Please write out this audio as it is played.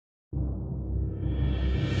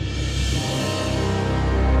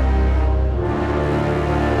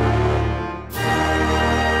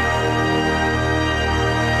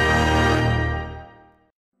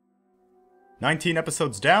19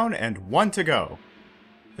 episodes down and 1 to go.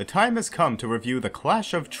 The time has come to review The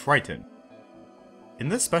Clash of Triton. In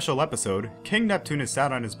this special episode, King Neptune is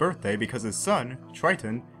sad on his birthday because his son,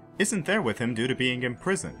 Triton, isn't there with him due to being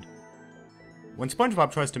imprisoned. When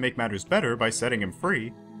SpongeBob tries to make matters better by setting him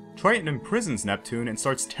free, Triton imprisons Neptune and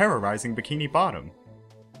starts terrorizing Bikini Bottom.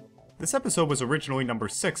 This episode was originally number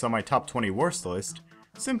 6 on my top 20 worst list,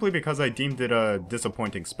 simply because I deemed it a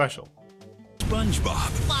disappointing special.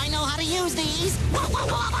 SpongeBob. I know how to use these!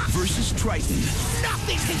 Versus Triton.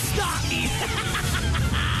 Nothing can stop me!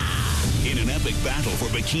 In an epic battle for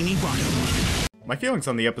Bikini Bottom. My feelings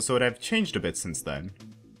on the episode have changed a bit since then.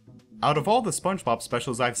 Out of all the SpongeBob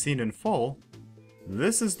specials I've seen in full,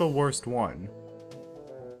 this is the worst one.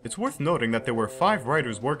 It's worth noting that there were 5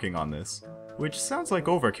 writers working on this, which sounds like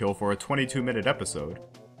overkill for a 22-minute episode.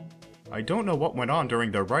 I don't know what went on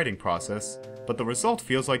during their writing process, but the result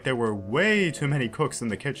feels like there were way too many cooks in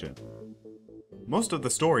the kitchen. Most of the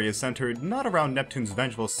story is centered not around Neptune's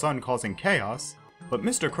vengeful son causing chaos, but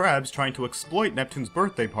Mr. Krabs trying to exploit Neptune's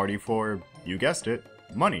birthday party for, you guessed it,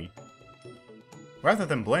 money. Rather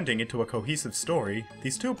than blending into a cohesive story,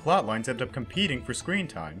 these two plotlines end up competing for screen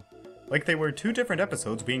time, like they were 2 different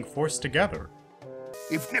episodes being forced together.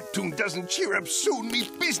 If Neptune doesn't cheer up soon, me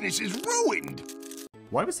business is ruined!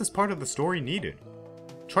 Why was this part of the story needed?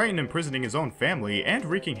 Triton imprisoning his own family and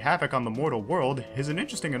wreaking havoc on the mortal world is an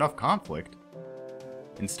interesting enough conflict.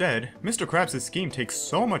 Instead, Mr. Krabs' scheme takes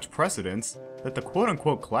so much precedence that the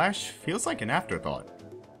quote-unquote clash feels like an afterthought.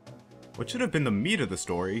 What should have been the meat of the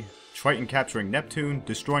story, Triton capturing Neptune,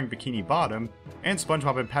 destroying Bikini Bottom, and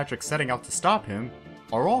SpongeBob and Patrick setting out to stop him,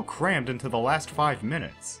 are all crammed into the last 5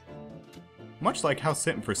 minutes. Much like House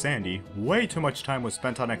Sittin' for Sandy, way too much time was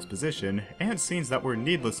spent on exposition and scenes that were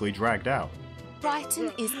needlessly dragged out.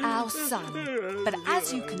 Triton is our son, but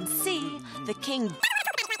as you can see, the king...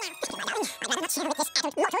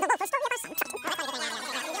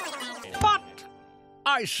 But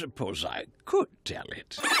I suppose I could tell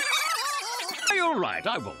it. You're right,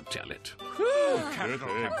 I won't tell it.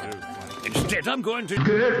 Instead, I'm going to...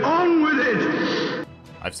 Get on with it!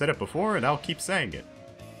 I've said it before and I'll keep saying it.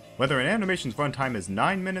 Whether an animation's runtime is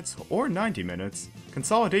 9 minutes or 90 minutes,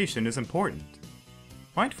 consolidation is important.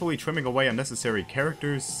 Mindfully trimming away unnecessary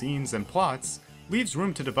characters, scenes, and plots leaves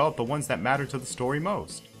room to develop the ones that matter to the story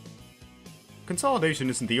most. Consolidation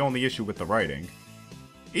isn't the only issue with the writing.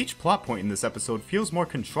 Each plot point in this episode feels more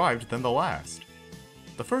contrived than the last.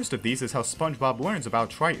 The first of these is how SpongeBob learns about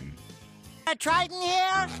Triton. Triton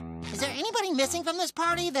here? Is there anybody missing from this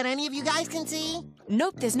party that any of you guys can see?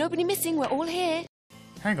 Nope, there's nobody missing, we're all here.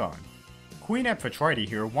 Hang on. Queen Amphitrite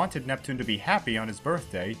here wanted Neptune to be happy on his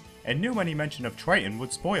birthday and knew any mention of Triton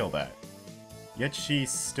would spoil that. Yet she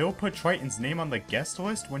still put Triton's name on the guest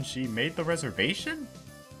list when she made the reservation?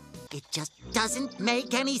 It just doesn't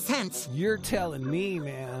make any sense. You're telling me,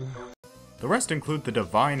 man. The rest include the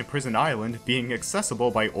Divine Prison Island being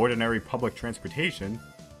accessible by ordinary public transportation,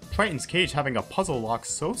 Triton's cage having a puzzle lock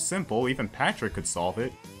so simple even Patrick could solve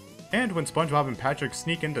it, and when SpongeBob and Patrick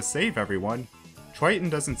sneak in to save everyone, Triton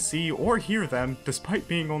doesn't see or hear them despite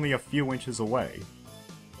being only a few inches away.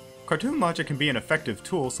 Cartoon logic can be an effective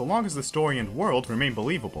tool so long as the story and world remain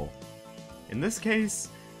believable. In this case,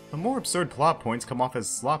 the more absurd plot points come off as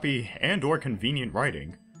sloppy and/or convenient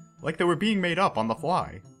writing, like they were being made up on the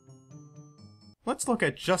fly. Let's look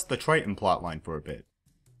at just the Triton plotline for a bit.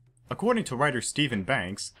 According to writer Stephen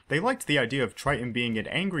Banks, they liked the idea of Triton being an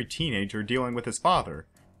angry teenager dealing with his father,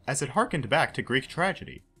 as it harkened back to Greek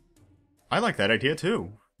tragedy. I like that idea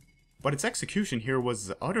too, but its execution here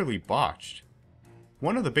was utterly botched.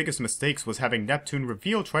 One of the biggest mistakes was having Neptune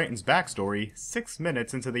reveal Triton's backstory 6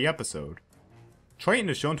 minutes into the episode. Triton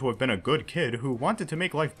is shown to have been a good kid who wanted to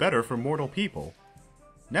make life better for mortal people.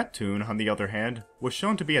 Neptune, on the other hand, was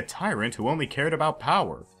shown to be a tyrant who only cared about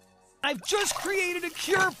power. I've just created a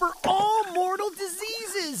cure for all mortal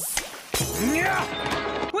diseases!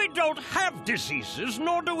 We don't have diseases,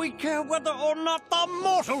 nor do we care whether or not the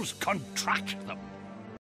mortals contract them.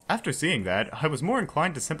 After seeing that, I was more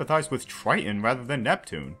inclined to sympathize with Triton rather than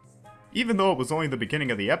Neptune, even though it was only the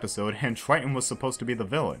beginning of the episode and Triton was supposed to be the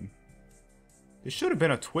villain. It should have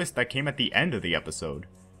been a twist that came at the end of the episode,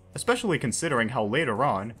 especially considering how later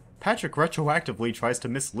on, Patrick retroactively tries to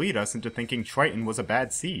mislead us into thinking Triton was a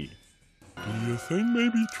bad seed. Do you think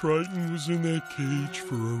maybe Triton was in that cage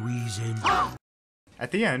for a reason?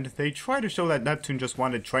 At the end, they try to show that Neptune just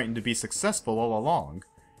wanted Triton to be successful all along,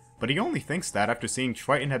 but he only thinks that after seeing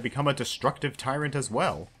Triton had become a destructive tyrant as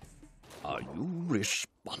well. Are you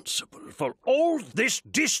responsible for all this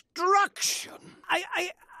destruction?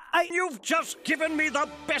 You've just given me the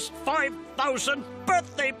best 5,000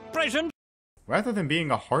 birthday present Rather than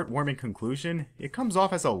being a heartwarming conclusion, it comes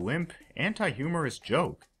off as a limp, anti-humorous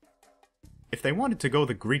joke. If they wanted to go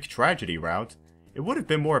the Greek tragedy route, it would have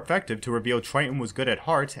been more effective to reveal Triton was good at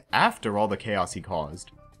heart after all the chaos he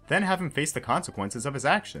caused, then have him face the consequences of his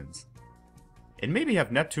actions. And maybe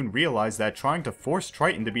have Neptune realize that trying to force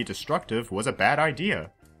Triton to be destructive was a bad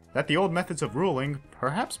idea, that the old methods of ruling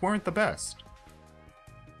perhaps weren't the best.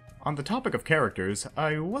 On the topic of characters,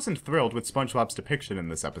 I wasn't thrilled with SpongeBob's depiction in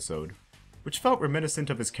this episode, which felt reminiscent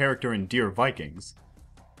of his character in Dear Vikings.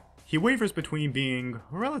 He wavers between being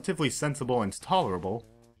relatively sensible and tolerable.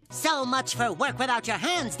 So much for Work Without Your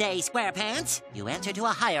Hands Day, Squarepants. You answer to a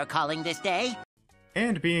higher calling this day.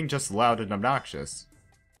 And being just loud and obnoxious.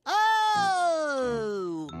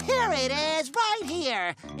 Oh! Here it is, right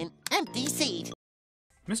here! An empty seat.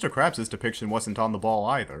 Mr. Krabs' depiction wasn't on the ball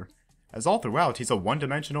either, as all throughout he's a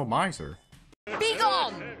one-dimensional miser. Be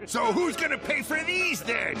gone! So who's gonna pay for these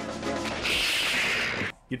then?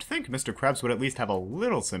 You'd think Mr. Krabs would at least have a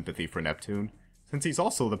little sympathy for Neptune, since he's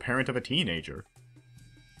also the parent of a teenager.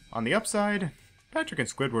 On the upside, Patrick and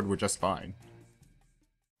Squidward were just fine.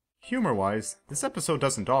 Humor-wise, this episode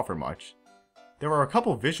doesn't offer much. There are a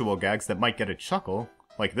couple visual gags that might get a chuckle,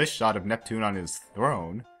 like this shot of Neptune on his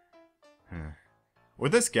throne. Or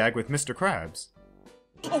this gag with Mr. Krabs.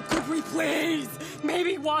 Oh, could we please?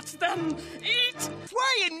 Maybe watch them eat?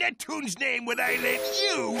 Why in Neptune's name would I let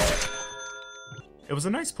you? It was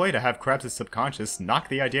a nice play to have Krabs' subconscious knock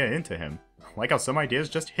the idea into him, like how some ideas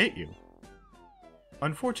just hit you.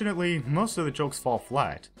 Unfortunately, most of the jokes fall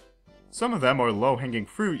flat. Some of them are low-hanging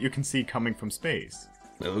fruit you can see coming from space.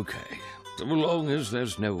 Okay, so long as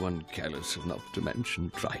there's no one careless enough to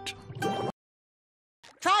mention Triton.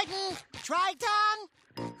 Triton!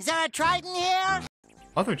 Triton! Is there a Triton here?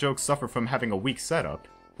 Other jokes suffer from having a weak setup,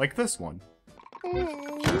 like this one.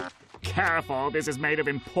 Careful, this is made of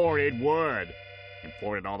imported wood.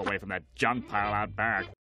 Imported all the way from that junk pile out back.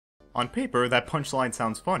 On paper, that punchline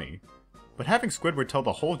sounds funny, but having Squidward tell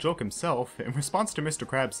the whole joke himself in response to Mr.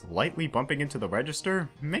 Krabs lightly bumping into the register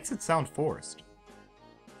makes it sound forced.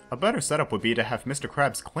 A better setup would be to have Mr.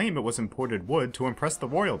 Krabs claim it was imported wood to impress the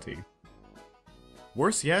royalty.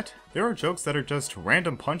 Worse yet, there are jokes that are just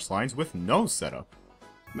random punchlines with no setup.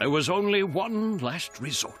 There was only one last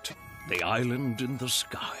resort. The island in the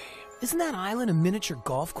sky. Isn't that island a miniature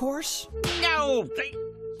golf course? No,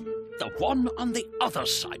 the one on the other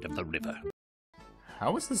side of the river.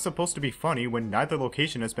 How is this supposed to be funny when neither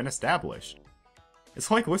location has been established? It's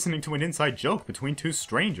like listening to an inside joke between two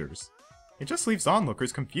strangers. It just leaves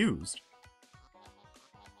onlookers confused.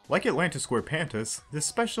 Like Atlantis Squarepants, this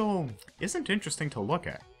special isn't interesting to look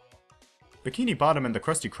at. Bikini Bottom and the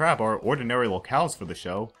Krusty Krab are ordinary locales for the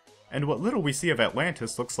show, and what little we see of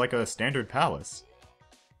Atlantis looks like a standard palace.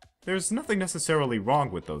 There's nothing necessarily wrong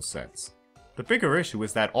with those sets. The bigger issue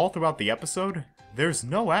is that all throughout the episode, there's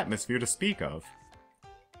no atmosphere to speak of.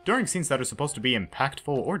 During scenes that are supposed to be impactful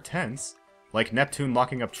or tense, like Neptune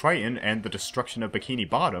locking up Triton and the destruction of Bikini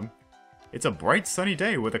Bottom, it's a bright sunny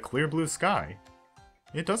day with a clear blue sky.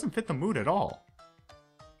 It doesn't fit the mood at all.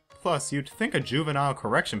 Plus, you'd think a juvenile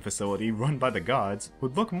correction facility run by the gods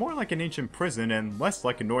would look more like an ancient prison and less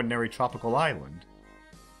like an ordinary tropical island.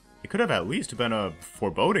 It could have at least been a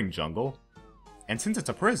foreboding jungle. And since it's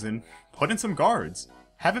a prison, put in some guards.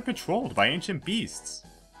 Have it patrolled by ancient beasts.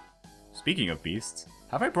 Speaking of beasts,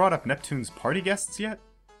 have I brought up Neptune's party guests yet?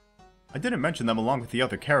 I didn't mention them along with the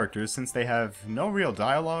other characters since they have no real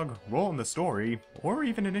dialogue, role in the story, or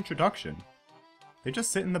even an introduction. They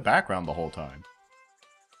just sit in the background the whole time.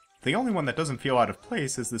 The only one that doesn't feel out of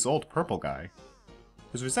place is this old purple guy.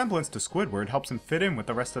 His resemblance to Squidward helps him fit in with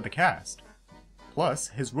the rest of the cast. Plus,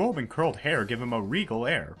 his robe and curled hair give him a regal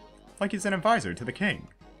air, like he's an advisor to the king.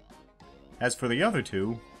 As for the other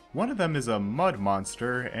two, one of them is a mud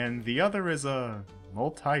monster, and the other is a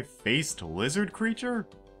multi-faced lizard creature?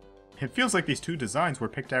 It feels like these two designs were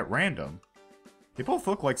picked at random. They both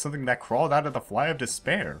look like something that crawled out of the Fly of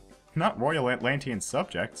Despair, not Royal Atlantean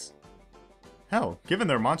subjects. Hell, given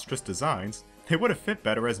their monstrous designs, they would have fit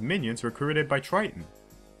better as minions recruited by Triton.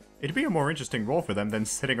 It'd be a more interesting role for them than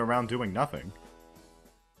sitting around doing nothing.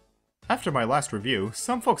 After my last review,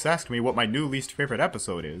 some folks asked me what my new least favorite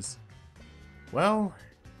episode is. Well,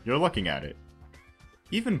 you're looking at it.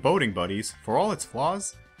 Even Boating Buddies, for all its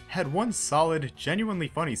flaws, had one solid, genuinely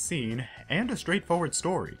funny scene and a straightforward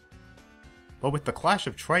story. But with the Clash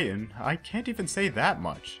of Triton, I can't even say that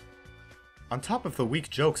much. On top of the weak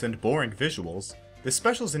jokes and boring visuals, the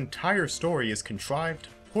special's entire story is contrived,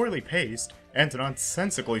 poorly paced, and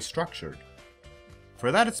nonsensically structured.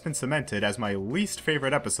 For that, it's been cemented as my least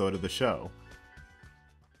favorite episode of the show.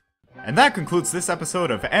 And that concludes this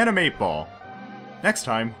episode of Anime 8 Ball. Next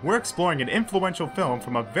time, we're exploring an influential film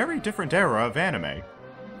from a very different era of anime.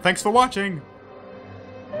 Thanks for watching!